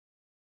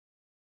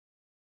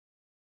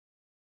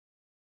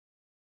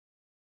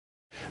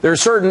There are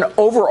certain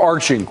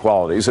overarching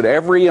qualities that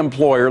every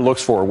employer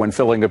looks for when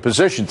filling a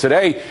position.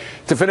 Today,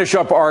 to finish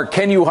up our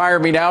Can You Hire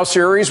Me Now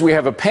series, we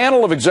have a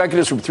panel of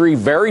executives from three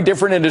very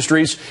different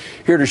industries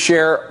here to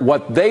share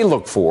what they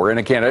look for in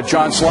a candidate.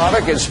 John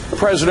Slavic is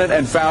president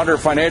and founder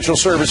of financial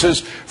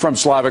services from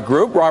Slavic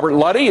Group. Robert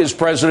Luddy is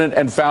president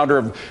and founder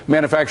of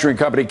manufacturing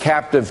company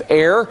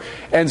CaptiveAire.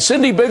 And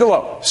Cindi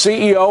Bigelow,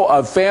 CEO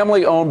of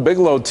family-owned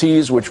Bigelow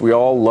Teas, which we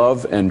all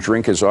love and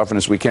drink as often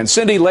as we can.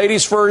 Cindi,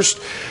 ladies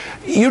first.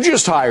 You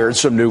just hired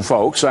some new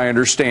folks, I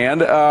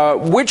understand.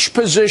 Which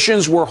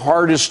positions were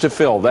hardest to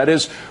fill? That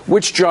is,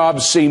 which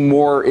jobs seem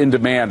more in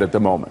demand at the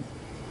moment?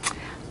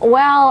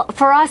 Well,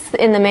 for us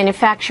in the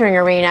manufacturing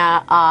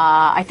arena,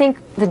 I think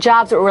the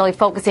jobs that were really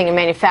focusing in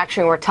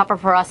manufacturing were tougher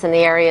for us in the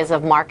areas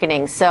of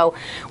marketing. So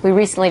we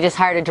recently just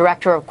hired a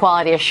director of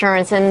quality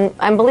assurance, and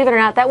believe it or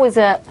not, that was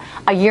a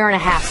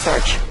year-and-a-half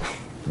search.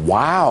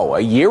 Wow, a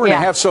year and a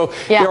half. So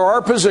there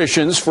are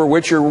positions for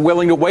which you're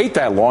willing to wait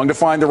that long to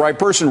find the right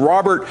person.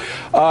 Robert,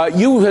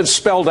 you have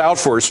spelled out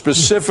for us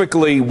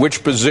specifically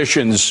which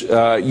positions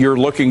you're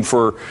looking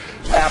for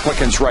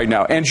applicants right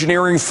now.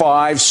 Engineering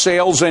 5,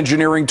 sales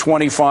engineering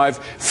 25,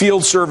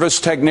 field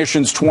service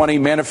technicians 20,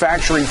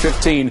 manufacturing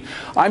 15.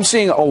 I'm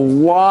seeing a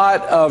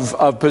lot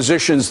of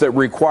positions that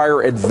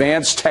require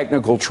advanced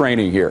technical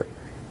training here.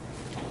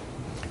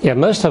 Yeah,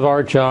 most of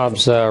our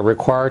jobs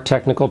require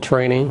technical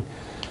training.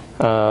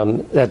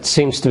 That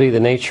seems to be the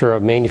nature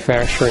of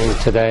manufacturing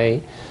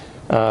today.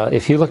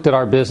 If you looked at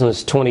our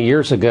business 20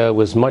 years ago, it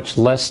was much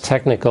less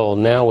technical.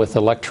 Now with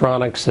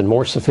electronics and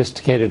more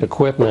sophisticated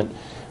equipment,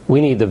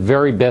 we need the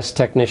very best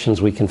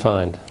technicians we can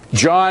find.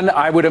 John,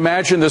 I would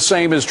imagine the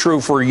same is true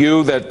for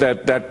you,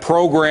 that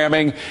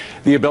programming,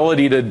 the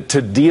ability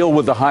to deal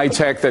with the high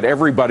tech that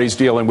everybody's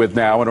dealing with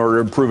now in order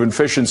to improve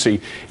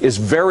efficiency is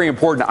very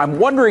important. I'm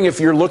wondering if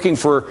you're looking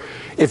for,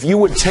 if you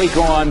would take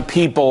on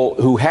people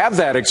who have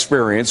that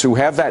experience, who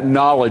have that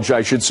knowledge,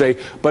 I should say,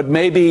 but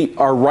maybe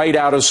are right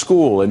out of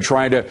school and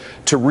trying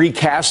to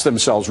recast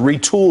themselves,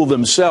 retool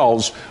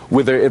themselves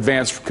with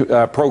advanced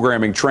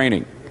programming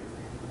training.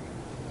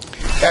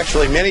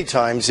 Actually, many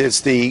times it's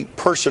the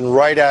person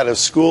right out of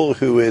school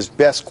who is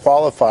best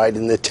qualified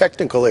in the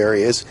technical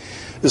areas,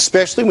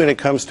 especially when it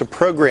comes to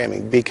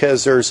programming,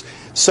 because there's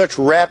such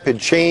rapid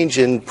change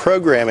in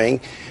programming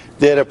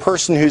that a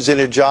person who's in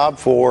a job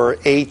for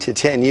 8 to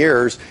 10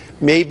 years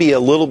may be a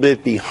little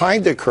bit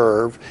behind the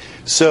curve.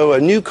 So a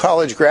new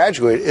college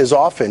graduate is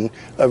often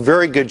a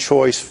very good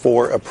choice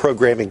for a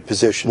programming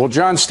position. Well,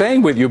 John,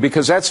 staying with you,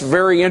 because that's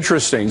very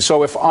interesting.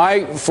 So if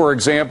I, for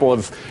example,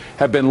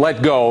 have been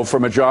let go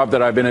from a job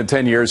that I've been in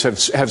 10 years,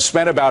 have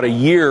spent about a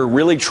year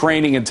really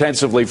training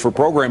intensively for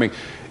programming,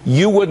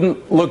 you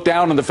wouldn't look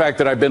down on the fact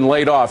that I've been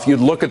laid off.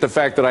 You'd look at the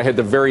fact that I had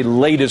the very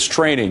latest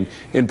training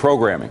in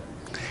programming.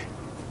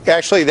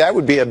 Actually, that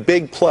would be a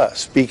big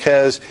plus,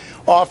 because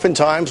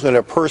oftentimes when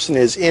a person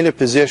is in a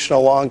position a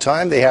long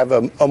time, they have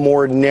a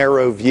more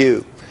narrow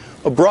view.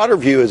 A broader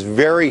view is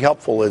very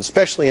helpful,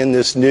 especially in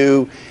this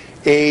new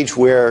age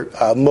where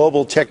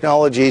mobile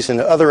technologies and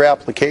other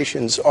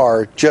applications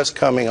are just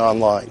coming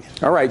online.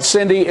 All right,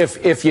 Cindi,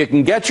 if you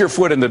can get your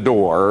foot in the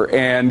door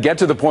and get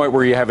to the point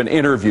where you have an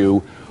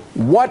interview,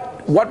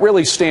 what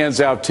really stands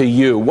out to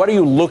you? What are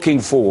you looking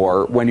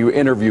for when you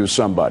interview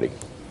somebody?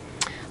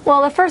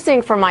 Well, the first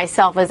thing for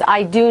myself is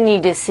I do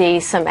need to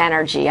see some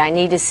energy. I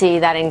need to see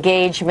that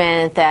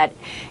engagement, that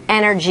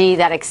energy,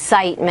 that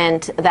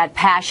excitement, that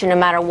passion, no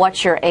matter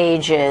what your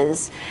age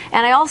is.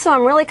 And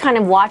I'm really kind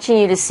of watching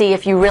you to see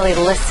if you really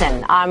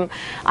listen. I'm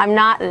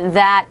not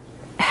that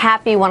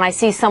happy when I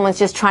see someone's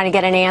just trying to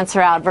get an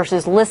answer out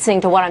versus listening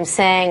to what I'm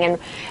saying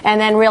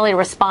and then really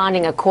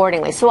responding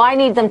accordingly. So I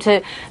need them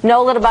to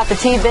know a little about the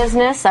tea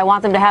business. I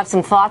want them to have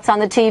some thoughts on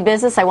the tea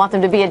business. I want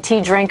them to be a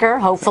tea drinker,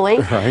 hopefully.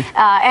 Right.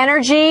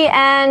 Energy,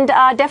 and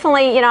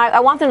definitely, I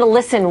want them to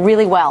listen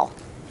really well.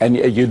 And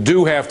you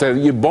do have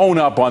to bone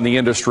up on the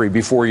industry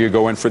before you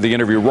go in for the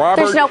interview.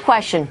 Robert, there's no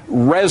question.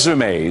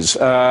 Resumes.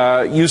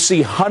 You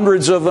see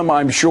hundreds of them,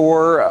 I'm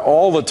sure.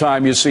 All the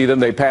time you see them.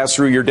 They pass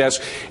through your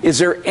desk. Is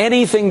there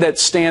anything that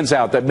stands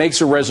out that makes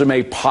a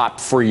resume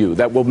pop for you,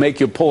 that will make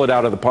you pull it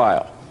out of the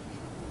pile?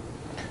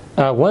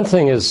 One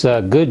thing is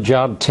good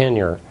job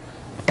tenure.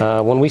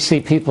 When we see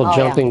people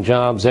jumping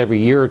jobs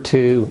every year or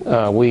two,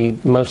 we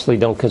mostly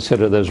don't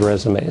consider those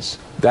resumes.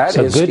 That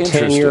is good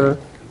interesting. Tenure.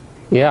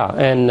 Yeah,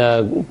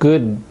 and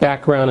good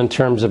background in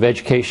terms of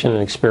education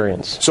and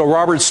experience. So,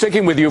 Robert,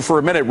 sticking with you for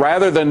a minute,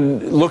 rather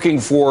than looking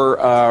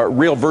for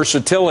real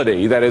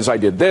versatility, that is, I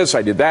did this,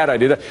 I did that, I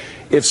did that,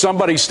 if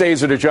somebody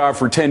stays at a job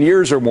for 10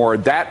 years or more,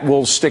 that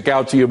will stick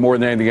out to you more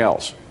than anything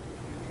else.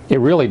 It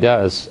really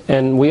does.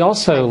 And we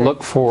also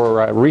look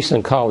for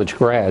recent college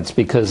grads,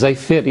 because they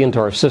fit into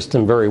our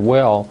system very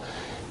well,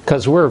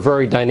 because we're a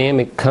very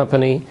dynamic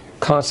company,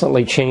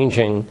 constantly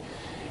changing.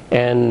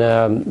 And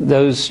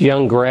those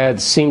young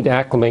grads seem to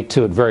acclimate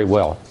to it very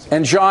well.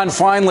 And John,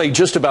 finally,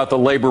 just about the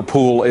labor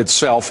pool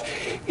itself,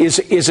 is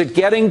it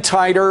getting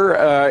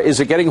tighter? Is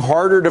it getting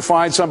harder to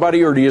find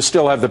somebody, or do you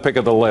still have the pick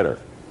of the litter?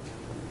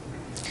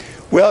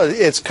 Well,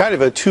 it's kind of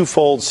a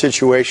twofold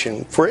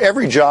situation. For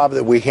every job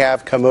that we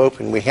have come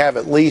open, we have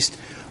at least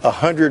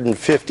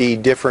 150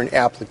 different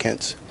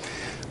applicants.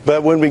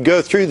 But when we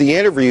go through the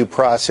interview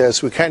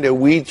process, we kind of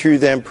weed through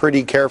them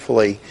pretty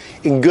carefully.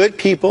 And good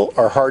people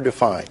are hard to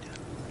find.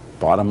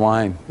 Bottom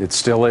line, it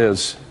still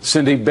is.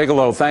 Cindi,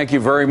 Bigelow, thank you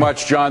very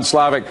much. John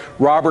Slavic,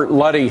 Robert,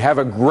 Luddy, have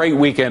a great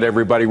weekend,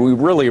 everybody. We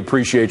really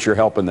appreciate your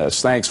help in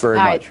this. Thanks very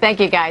much. All right, thank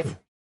you, guys.